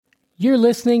You're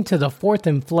listening to the Fourth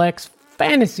and Flex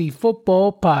Fantasy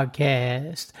Football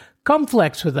Podcast. Come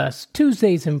flex with us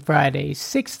Tuesdays and Fridays,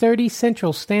 6:30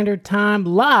 Central Standard Time,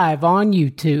 live on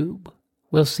YouTube.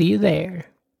 We'll see you there.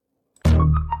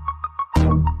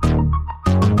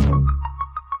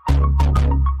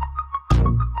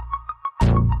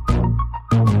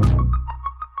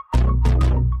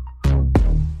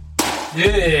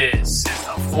 This is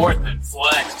the Fourth and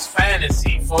Flex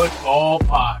Fantasy Football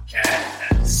Podcast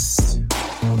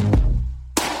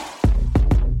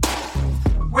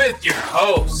with your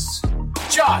hosts,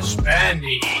 Josh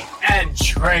Bandy and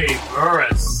Trey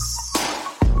Burris.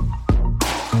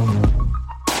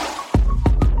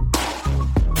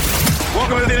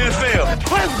 Welcome to the NFL.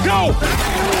 Let's go!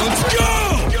 Let's go!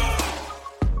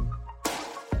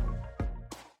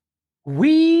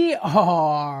 We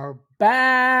are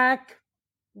back.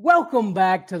 Welcome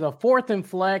back to the Fourth and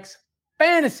Flex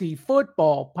Fantasy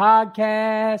Football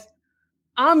Podcast.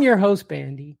 I'm your host,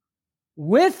 Bandy.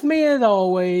 With me, as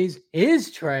always,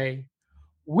 is Trey.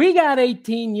 We got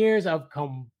 18 years of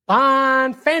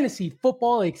combined fantasy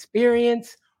football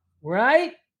experience,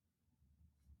 right?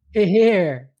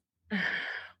 Here.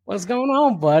 What's going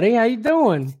on, buddy? How you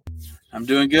doing? I'm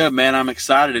doing good, man. I'm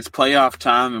excited. It's playoff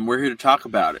time, and we're here to talk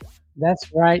about it.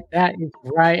 That's right. That is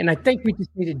right. And I think we just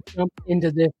need to jump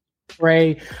into this,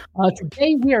 Trey.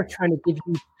 Today, we are trying to give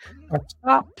you our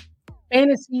top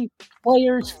fantasy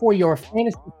players for your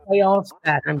fantasy playoffs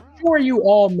that I'm sure you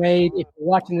all made if you're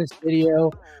watching this video.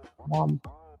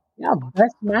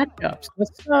 Best matchups.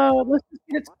 Let's just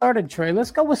get it started, Trey.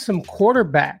 Let's go with some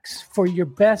quarterbacks for your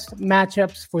best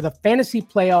matchups for the fantasy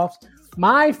playoffs.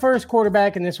 My first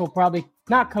quarterback, and this will probably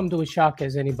not come to a shock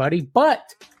as anybody,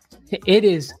 but it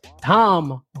is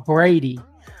Tom Brady.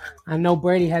 I know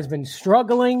Brady has been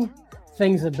struggling.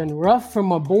 Things have been rough for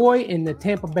my boy in the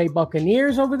Tampa Bay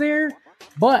Buccaneers over there,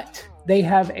 but they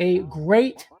have a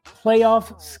great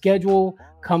playoff schedule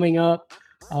coming up.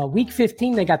 Week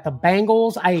 15, they got the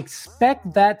Bengals. I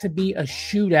expect that to be a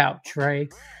shootout, Trey.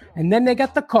 And then they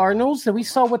got the Cardinals. So we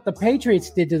saw what the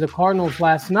Patriots did to the Cardinals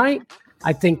last night.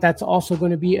 I think that's also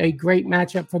going to be a great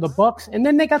matchup for the Bucs. And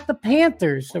then they got the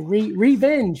Panthers, so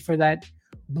revenge for that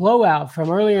blowout from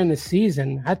earlier in the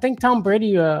season. I think Tom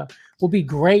Brady will be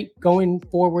great going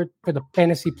forward for the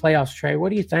fantasy playoffs, Trey. What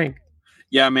do you think?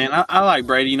 Yeah, man, I like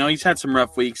Brady. You know, he's had some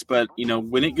rough weeks, but, you know,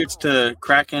 when it gets to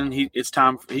cracking,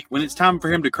 when it's time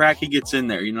for him to crack, he gets in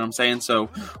there. You know what I'm saying? So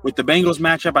with the Bengals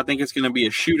matchup, I think it's going to be a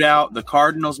shootout. The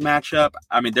Cardinals matchup,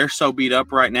 I mean, they're so beat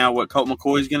up right now. What Colt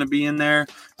McCoy is going to be in there.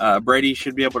 Brady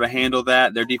should be able to handle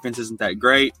that. Their defense isn't that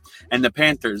great. And the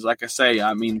Panthers, like I say,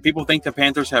 I mean, people think the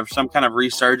Panthers have some kind of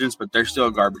resurgence, but they're still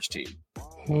a garbage team.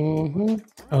 Mm-hmm.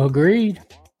 Agreed.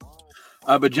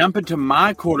 But jumping to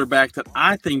my quarterback that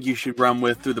I think you should run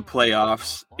with through the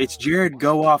playoffs, it's Jared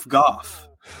Goff.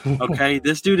 Okay,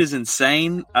 this dude is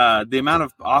insane. The amount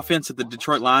of offense that the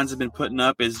Detroit Lions have been putting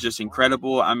up is just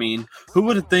incredible. I mean, who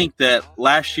would have think that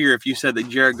last year if you said that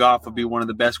Jared Goff would be one of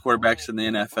the best quarterbacks in the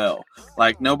NFL?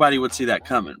 Like, nobody would see that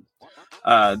coming.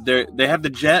 They have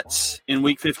the Jets in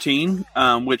Week 15,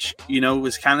 which, you know,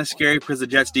 was kind of scary because of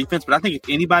the Jets defense. But I think if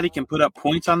anybody can put up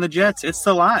points on the Jets, it's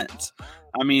the Lions.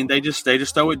 I mean, they just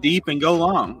throw it deep and go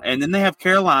long. And then they have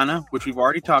Carolina, which we've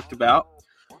already talked about,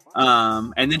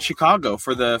 and then Chicago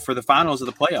for the finals of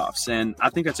the playoffs. And I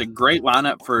think that's a great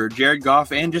lineup for Jared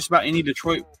Goff and just about any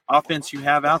Detroit offense you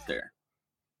have out there.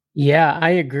 Yeah,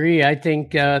 I agree. I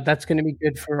think that's going to be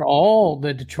good for all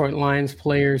the Detroit Lions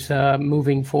players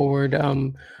moving forward.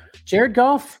 Jared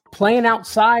Goff playing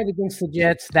outside against the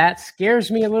Jets, that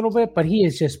scares me a little bit, but he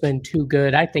has just been too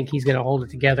good. I think he's going to hold it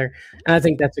together, and I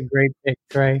think that's a great pick,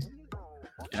 Trey.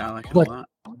 Yeah, I like it a lot.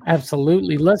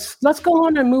 Absolutely. Let's go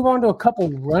on and move on to a couple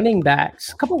running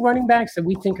backs that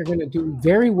we think are going to do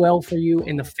very well for you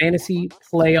in the fantasy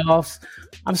playoffs.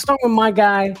 I'm starting with my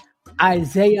guy,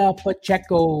 Isaiah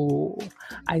Pacheco.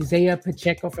 Isaiah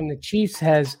Pacheco from the Chiefs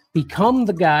has become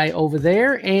the guy over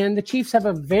there, and the Chiefs have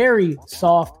a very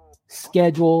soft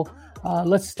schedule.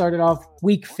 Let's start it off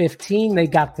Week 15. They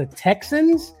got the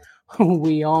Texans.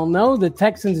 We all know the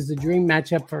Texans is a dream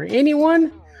matchup for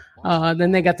anyone.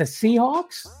 Then they got the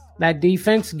Seahawks. That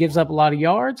defense gives up a lot of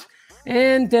yards.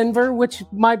 And Denver, which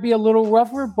might be a little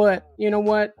rougher, but you know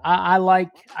what? I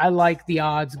like the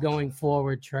odds going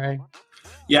forward, Trey.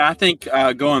 Yeah, I think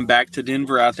going back to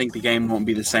Denver, I think the game won't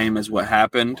be the same as what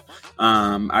happened.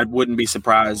 I wouldn't be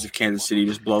surprised if Kansas City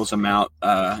just blows them out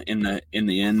in the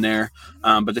end there.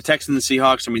 But the Texans and the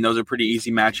Seahawks, I mean, those are pretty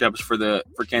easy matchups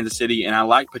for Kansas City, and I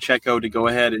like Pacheco to go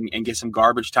ahead and get some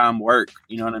garbage time work.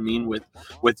 You know what I mean? With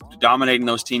dominating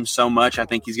those teams so much, I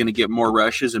think he's going to get more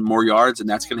rushes and more yards, and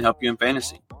that's going to help you in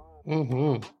fantasy.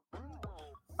 Mm-hmm.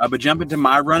 But jumping to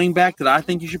my running back that I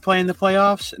think you should play in the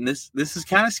playoffs, and this is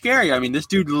kind of scary. I mean, this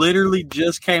dude literally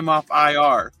just came off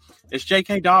IR. It's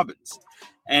J.K. Dobbins.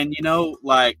 And,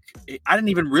 I didn't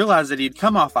even realize that he'd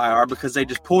come off IR because they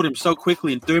just pulled him so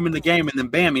quickly and threw him in the game, and then,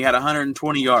 bam, he had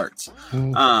 120 yards.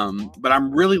 Mm-hmm. But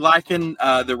I'm really liking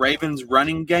the Ravens'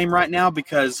 running game right now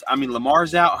because,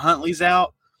 Lamar's out, Huntley's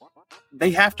out.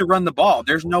 They have to run the ball.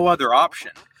 There's no other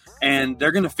option. And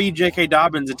they're going to feed J.K.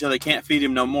 Dobbins until they can't feed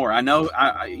him no more. I know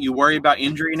you worry about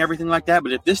injury and everything like that,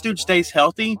 but if this dude stays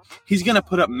healthy, he's going to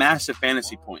put up massive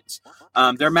fantasy points.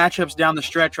 Their matchups down the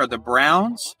stretch are the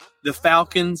Browns, the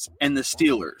Falcons, and the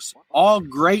Steelers. All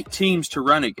great teams to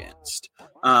run against.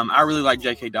 I really like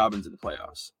J.K. Dobbins in the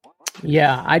playoffs.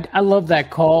 Yeah, I love that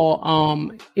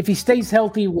call. If he stays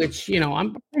healthy, which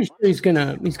I'm pretty sure he's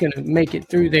gonna make it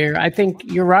through there. I think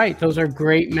you're right; those are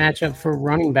great matchups for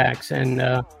running backs, and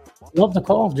love the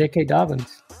call, J.K.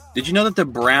 Dobbins. Did you know that the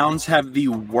Browns have the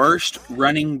worst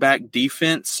running back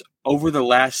defense over the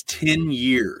last 10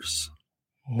 years?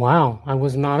 Wow, I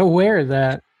was not aware of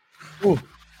that. Ooh,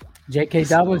 J.K.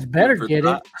 Dobbins better get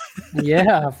it.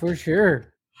 Yeah, for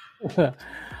sure.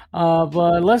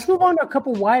 But let's move on to a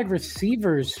couple wide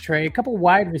receivers, Trey. A couple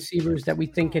wide receivers that we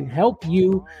think can help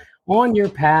you on your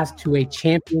path to a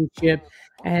championship.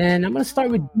 And I'm going to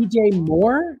start with DJ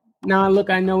Moore. Now, look,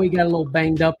 I know he got a little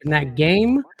banged up in that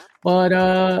game, but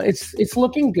it's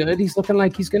looking good. He's looking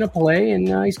like he's going to play, and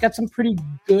he's got some pretty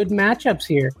good matchups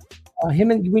here.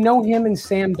 We know him and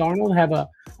Sam Darnold have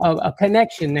a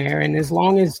connection there, and as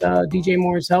long as DJ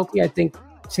Moore is healthy, I think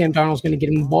Sam Darnold's going to get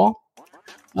him the ball.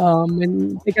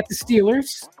 And they got the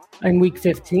Steelers in Week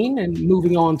 15 and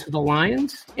moving on to the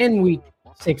Lions in Week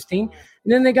 16.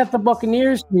 And then they got the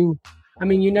Buccaneers who,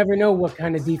 you never know what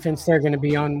kind of defense they're going to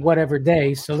be on whatever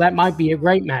day. So that might be a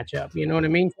great matchup. You know what I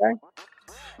mean, Trey?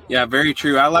 Yeah, very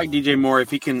true. I like DJ Moore if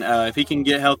he can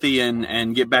get healthy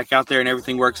and get back out there and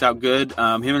everything works out good.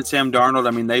 Him and Sam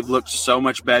Darnold, they've looked so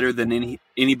much better than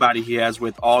anybody he has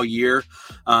with all year.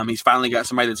 He's finally got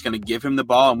somebody that's going to give him the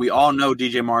ball, and we all know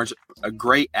DJ Moore's a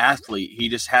great athlete. He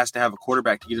just has to have a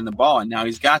quarterback to get in the ball, and now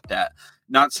he's got that.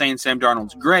 Not saying Sam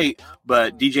Darnold's great,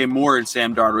 but DJ Moore and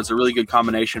Sam Darnold is a really good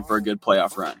combination for a good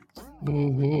playoff run.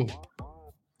 Mm-hmm.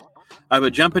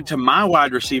 But jumping to my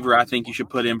wide receiver, I think you should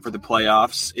put in for the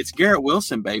playoffs. It's Garrett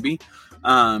Wilson, baby.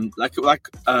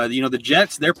 The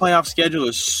Jets, their playoff schedule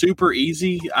is super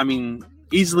easy.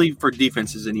 Easily for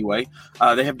defenses anyway.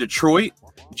 They have Detroit,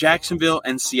 Jacksonville,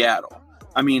 and Seattle.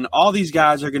 All these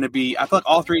guys are going to be – I feel like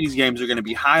all three of these games are going to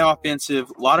be high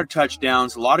offensive, a lot of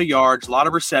touchdowns, a lot of yards, a lot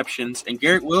of receptions, and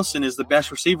Garrett Wilson is the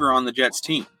best receiver on the Jets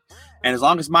team. And as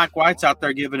long as Mike White's out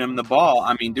there giving him the ball,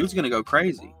 dude's going to go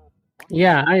crazy.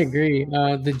 Yeah, I agree.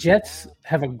 The Jets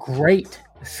have a great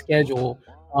schedule.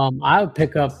 I would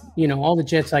pick up, all the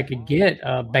Jets I could get.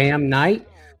 Bam Knight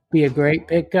be a great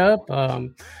pickup.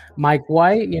 Mike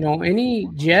White, any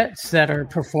Jets that are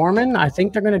performing, I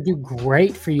think they're going to do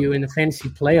great for you in the fantasy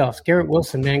playoffs. Garrett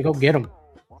Wilson, man, go get him.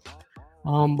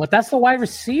 But that's the wide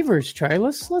receivers, Trey.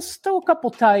 Let's throw a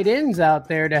couple tight ends out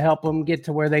there to help them get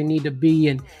to where they need to be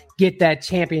and get that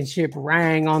championship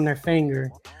ring on their finger.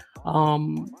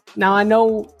 Now I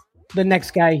know the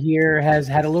next guy here has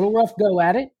had a little rough go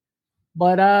at it,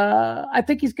 but I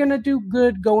think he's going to do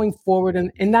good going forward,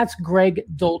 and that's Greg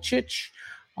Dulcich.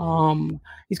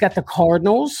 He's got the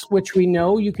Cardinals, which we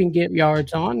know you can get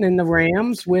yards on, and the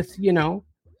Rams with,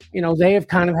 they have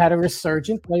kind of had a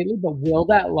resurgence lately, but will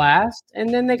that last?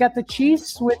 And then they got the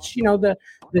Chiefs, which,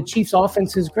 the Chiefs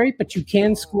offense is great, but you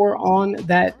can score on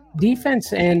that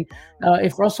defense. And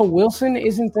if Russell Wilson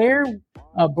isn't there,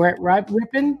 Brett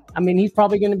Rippon, he's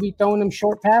probably going to be throwing them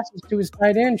short passes to his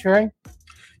tight end, Trey.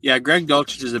 Yeah, Greg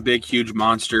Dulcich is a big, huge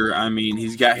monster.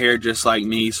 He's got hair just like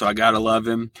me, so I got to love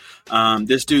him.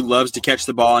 This dude loves to catch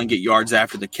the ball and get yards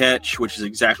after the catch, which is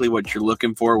exactly what you're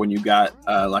looking for when you've got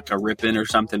like a Rippon or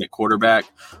something at quarterback.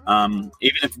 Even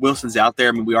if Wilson's out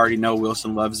there, we already know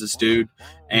Wilson loves this dude,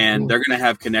 and they're going to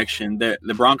have connection.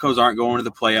 The Broncos aren't going to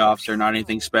the playoffs. They're not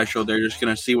anything special. They're just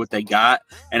going to see what they got,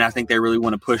 and I think they really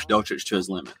want to push Dulcich to his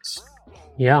limits.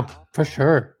 Yeah, for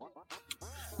sure.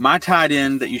 My tight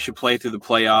end that you should play through the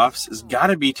playoffs has got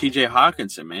to be TJ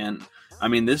Hawkinson, man.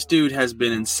 This dude has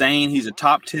been insane. He's a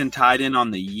top 10 tight end on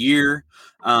the year,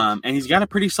 and he's got a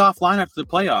pretty soft lineup for the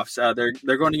playoffs.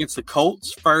 They're going against the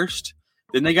Colts first,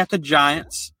 then they got the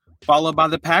Giants, followed by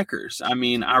the Packers. I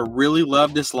really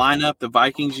love this lineup. The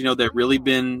Vikings, they've really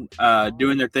been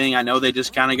doing their thing. I know they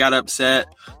just kind of got upset.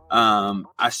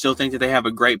 I still think that they have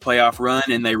a great playoff run,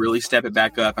 and they really step it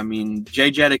back up. Jay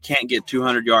Jetta can't get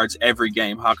 200 yards every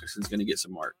game. Hawkinson's going to get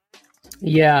some work.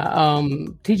 Yeah,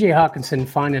 TJ Hawkinson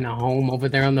finding a home over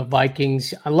there on the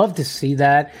Vikings. I love to see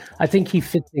that. I think he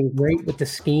fits in great with the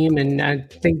scheme, and I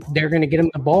think they're going to get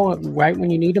him the ball right when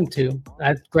you need him to.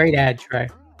 That's great ad, Trey.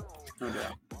 No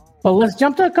doubt. But let's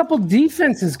jump to a couple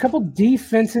defenses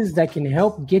that can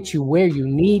help get you where you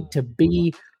need to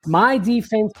be. My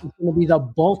defense is going to be the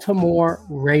Baltimore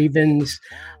Ravens.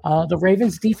 The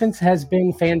Ravens defense has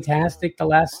been fantastic the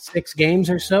last 6 games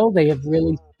or so. They have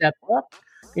really stepped up.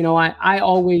 You know, I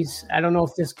don't know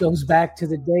if this goes back to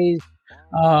the days,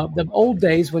 the old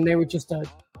days when they were just a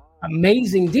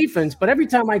amazing defense. But every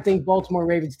time I think Baltimore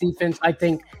Ravens defense, I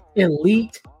think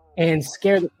elite and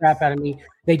scare the crap out of me.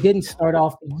 They didn't start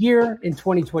off the year in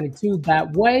 2022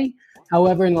 that way.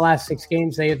 However, in the last 6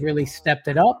 games, they have really stepped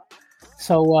it up.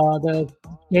 So the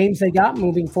games they got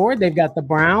moving forward, they've got the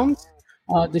Browns,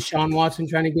 Deshaun Watson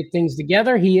trying to get things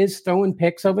together. He is throwing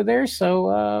picks over there,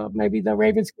 so maybe the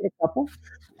Ravens get a couple.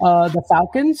 The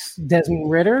Falcons, Desmond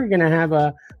Ridder, going to have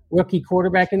a rookie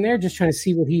quarterback in there, just trying to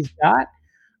see what he's got.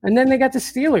 And then they got the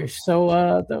Steelers.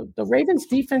 So the Ravens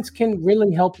defense can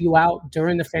really help you out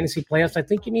during the fantasy playoffs. I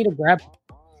think you need to grab.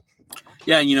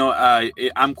 Yeah, you know,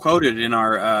 I'm quoted in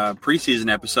our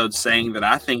preseason episode saying that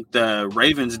I think the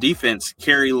Ravens defense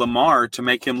carry Lamar to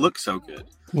make him look so good.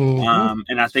 Mm-hmm.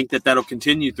 And I think that that'll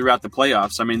continue throughout the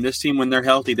playoffs. I mean, this team, when they're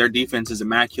healthy, their defense is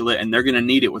immaculate, and they're going to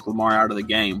need it with Lamar out of the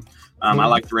game. I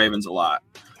like the Ravens a lot.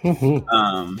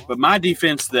 But my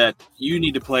defense that you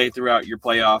need to play throughout your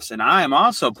playoffs, and I am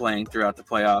also playing throughout the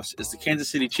playoffs, is the Kansas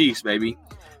City Chiefs, baby.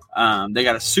 They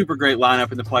got a super great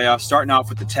lineup in the playoffs, starting off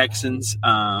with the Texans.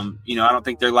 You know, I don't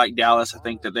think they're like Dallas. I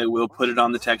think that they will put it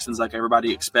on the Texans like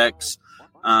everybody expects.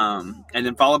 And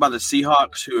then followed by the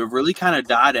Seahawks, who have really kind of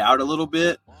died out a little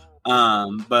bit.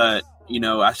 But, you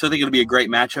know, I still think it'll be a great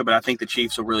matchup, but I think the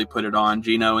Chiefs will really put it on,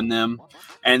 Geno and them.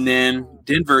 And then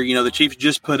Denver, you know, the Chiefs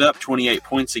just put up 28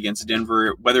 points against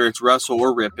Denver, whether it's Russell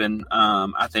or Rippon.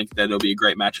 I think that it'll be a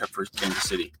great matchup for Kansas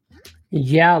City.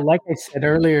 Yeah, like I said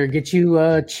earlier, get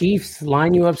you Chiefs,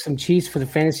 line you up some Chiefs for the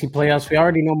fantasy playoffs. We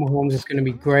already know Mahomes is going to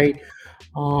be great.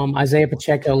 Isaiah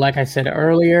Pacheco, like I said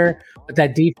earlier, but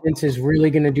that defense is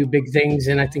really going to do big things,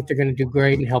 and I think they're going to do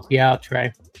great and help you out,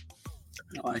 Trey.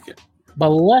 I like it.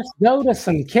 But let's go to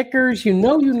some kickers. You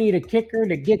know you need a kicker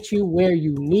to get you where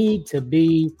you need to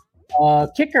be.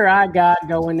 Kicker I got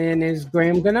going in is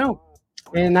Graham Gano.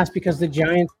 And that's because the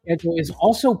Giants' schedule is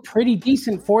also pretty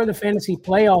decent for the fantasy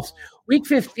playoffs. Week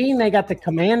 15, they got the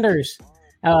Commanders.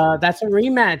 That's a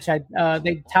rematch.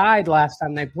 They tied last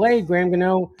time they played. Graham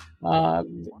Gano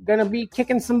going to be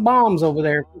kicking some bombs over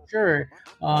there for sure.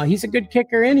 He's a good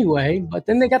kicker anyway. But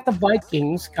then they got the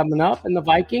Vikings coming up. And the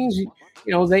Vikings, you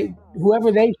know,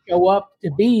 whoever they show up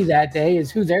to be that day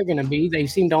is who they're going to be. They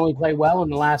seem to only play well in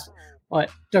the last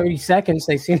 30 seconds.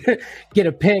 They seem to get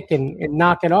a pick and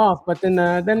knock it off. But then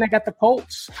they got the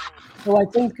Colts. So I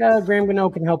think Graham Gano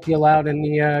can help you out in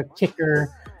the kicker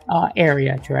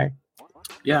area, Trey.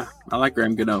 Yeah, I like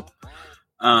Graham Gano.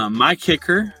 My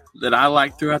kicker that I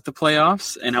like throughout the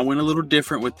playoffs, and I went a little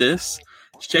different with this,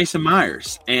 is Jason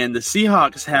Myers. And the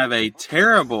Seahawks have a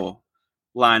terrible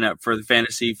lineup for the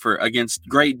fantasy against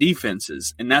great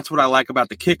defenses. And that's what I like about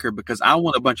the kicker, because I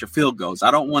want a bunch of field goals.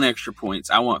 I don't want extra points.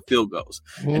 I want field goals.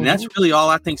 Mm-hmm. And that's really all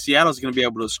I think Seattle's going to be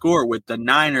able to score, with the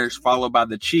Niners, followed by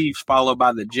the Chiefs, followed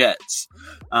by the Jets.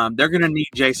 They're going to need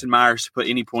Jason Myers to put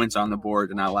any points on the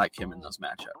board, and I like him in those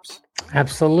matchups.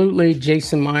 Absolutely.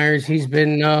 Jason Myers, he's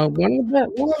been one of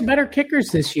the better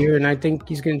kickers this year, and I think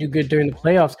he's going to do good during the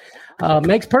playoffs.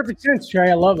 Makes perfect sense, Trey.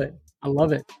 I love it.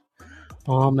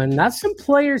 And that's some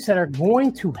players that are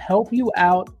going to help you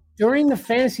out during the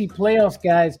fantasy playoffs,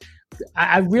 guys.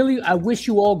 I wish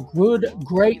you all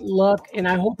great luck, and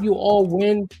I hope you all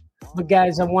win. But,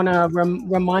 guys, I want to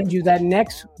remind you that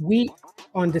next week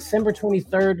on December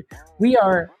 23rd, we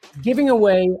are giving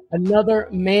away another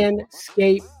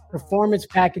Manscaped performance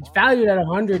package valued at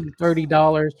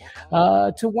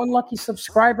 $130 to one lucky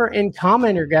subscriber and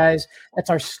commenter, guys. That's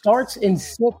our Starts in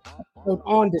 6 episode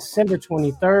on December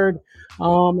 23rd.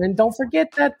 And don't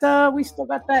forget that we still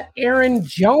got that Aaron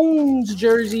Jones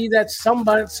jersey that some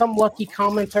lucky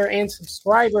commenter and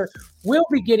subscriber will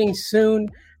be getting soon.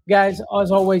 Guys,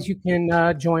 as always, you can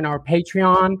join our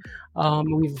Patreon.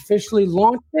 We've officially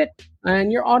launched it,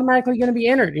 and you're automatically going to be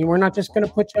entered. And we're not just going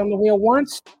to put you on the wheel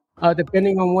once.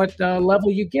 Depending on what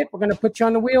level you get, we're going to put you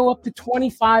on the wheel up to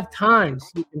 25 times.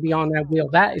 You can be on that wheel.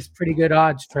 That is pretty good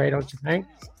odds, Trey, don't you think?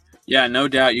 Yeah, no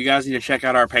doubt. You guys need to check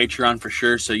out our Patreon for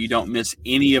sure so you don't miss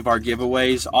any of our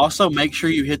giveaways. Also, make sure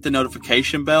you hit the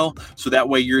notification bell so that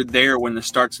way you're there when the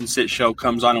Starts and Sit show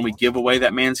comes on and we give away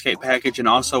that Manscaped package. And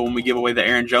also when we give away the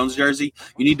Aaron Jones jersey,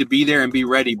 you need to be there and be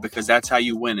ready because that's how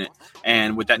you win it.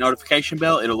 And with that notification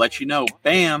bell, it'll let you know,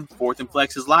 bam, 4th and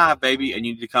Flex is live, baby, and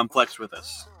you need to come flex with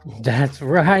us. That's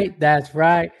right. That's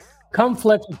right. Come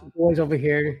flex with the boys over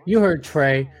here. You heard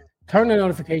Trey. Turn the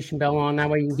notification bell on. That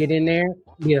way you can get in there.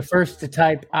 Be the first to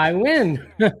type, I win.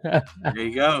 There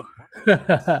you go.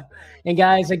 And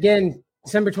guys, again,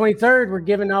 December 23rd, we're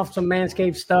giving off some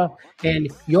Manscaped stuff, and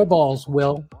your balls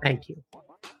will thank you.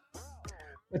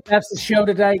 But that's the show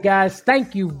today, guys.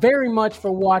 Thank you very much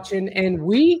for watching, and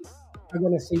we are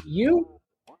going to see you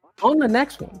on the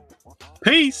next one.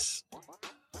 Peace.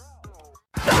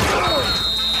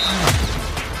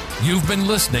 You've been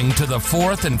listening to the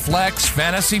 4th and Flex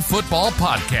Fantasy Football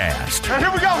Podcast.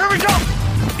 Here we go.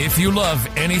 If you love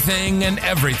anything and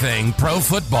everything pro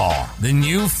football, then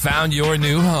you've found your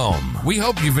new home. We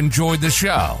hope you've enjoyed the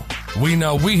show. We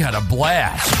know we had a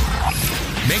blast.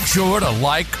 Make sure to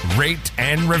like, rate,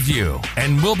 and review,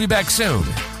 and we'll be back soon.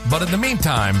 But in the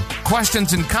meantime,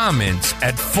 questions and comments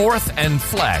at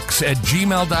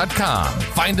 4thandflex@gmail.com.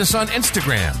 Find us on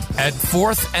Instagram at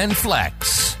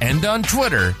 4thandflex and on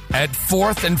Twitter at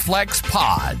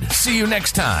 4thandflexpod. See you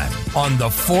next time on the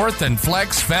 4th and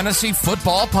Flex Fantasy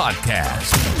Football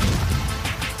Podcast.